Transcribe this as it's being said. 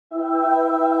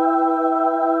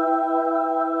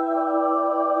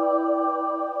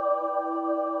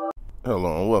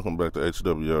welcome back to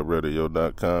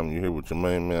HWLRADIO.com. You're here with your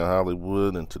main man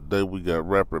Hollywood, and today we got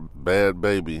rapper Bhad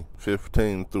Bhabie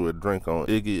 15 threw a drink on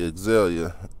Iggy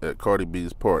Azalea at Cardi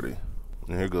B's party.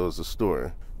 And here goes the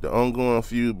story. The ongoing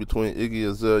feud between Iggy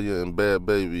Azalea and Bhad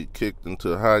Bhabie kicked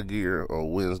into high gear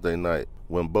on Wednesday night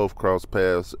when both crossed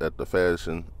paths at the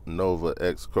Fashion Nova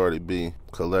X Cardi B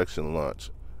collection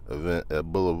launch event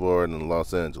at Boulevard in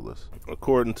Los Angeles.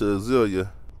 According to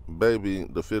Azalea,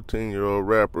 Bhabie, the 15-year-old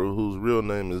rapper whose real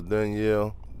name is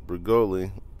Danielle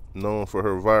Bregoli, known for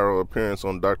her viral appearance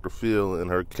on Dr. Phil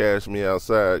and her "Cash Me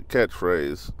Outside"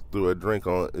 catchphrase, threw a drink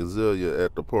on Azalea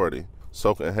at the party,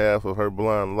 soaking half of her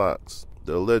blonde locks.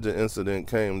 The alleged incident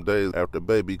came days after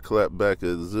Bhabie clapped back at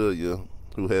Azalea,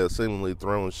 who had seemingly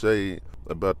thrown shade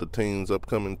about the teen's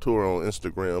upcoming tour on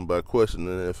Instagram by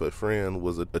questioning if a friend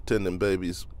was attending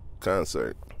Bhabie's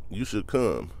concert. "You should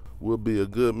come. Will be a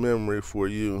good memory for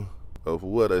you of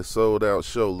what a sold-out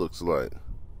show looks like,"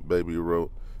 Bhabie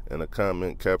wrote in a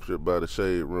comment captured by the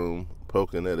Shade Room,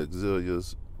 poking at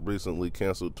Azalea's recently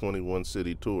canceled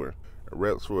 21-city tour.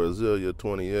 Reps for Azalea,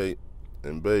 28,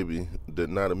 and Bhabie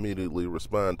did not immediately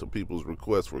respond to people's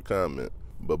requests for comment,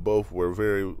 but both were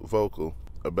very vocal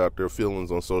about their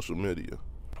feelings on social media.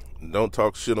 "Don't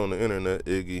talk shit on the internet,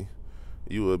 Iggy.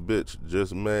 You a bitch,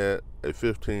 just mad a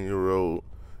 15-year-old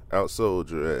outsold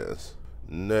your ass."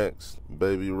 Next,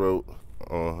 Bhabie wrote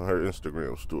on her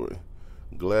Instagram story,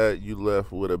 "Glad you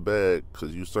left with a bag,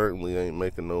 cause you certainly ain't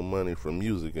making no money from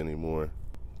music anymore."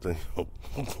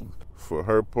 For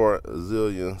her part,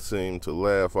 Azalea seemed to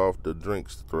laugh off the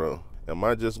drinks throw. "Am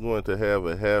I just going to have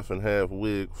a half-and-half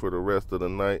wig for the rest of the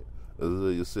night?"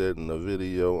 Azalea said in a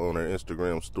video on her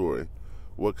Instagram story.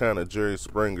 "What kind of Jerry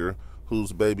Springer,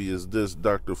 whose baby is this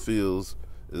Dr. Phil's,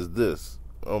 is this?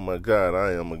 Oh my God,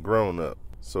 I am a grown-up.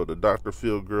 So the Dr.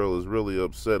 Phil girl is really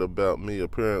upset about me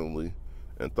apparently,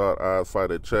 and thought I'd fight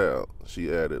a child,"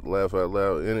 she added. "Laugh out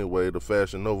loud. Anyway, the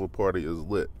Fashion Nova party is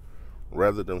lit."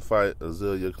 Rather than fight,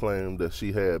 Azalea claimed that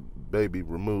she had Bhabie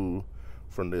removed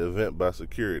from the event by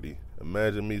security.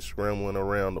 "Imagine me scrambling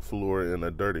around the floor in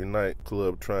a dirty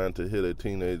nightclub trying to hit a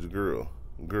teenage girl.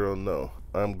 Girl, no.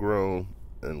 I'm grown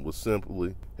and would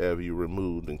simply have you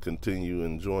removed and continue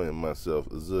enjoying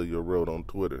myself," Azalea wrote on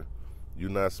Twitter. "You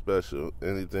not special.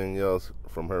 Anything else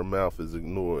from her mouth is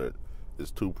ignored.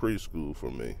 It's too preschool for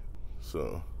me."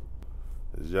 So,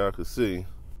 as y'all can see,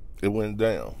 it went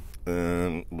down.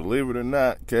 And believe it or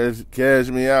not, cash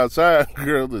me outside,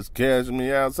 girl, is cash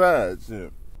me outside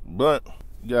shit. But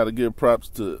you gotta give props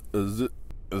to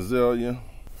Azalea.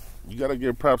 You gotta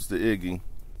give props to Iggy,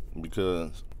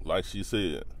 because like she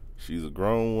said, she's a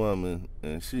grown woman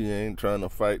and she ain't trying to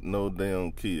fight no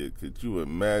damn kid. Could you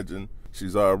imagine?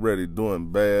 She's already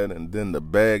doing bad, and then the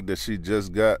bag that she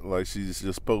just got, like she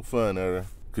just poked fun at her.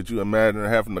 Could you imagine her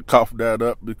having to cough that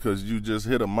up because you just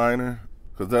hit a minor?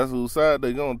 Because that's whose side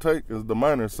they gonna take, is the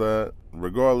minor side,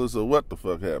 regardless of what the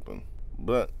fuck happened.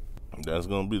 But that's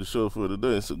gonna be the show for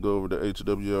today. So go over to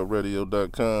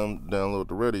HWLRADIO.com, download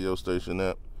the radio station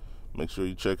app. Make sure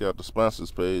you check out the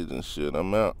sponsors page and shit.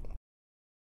 I'm out.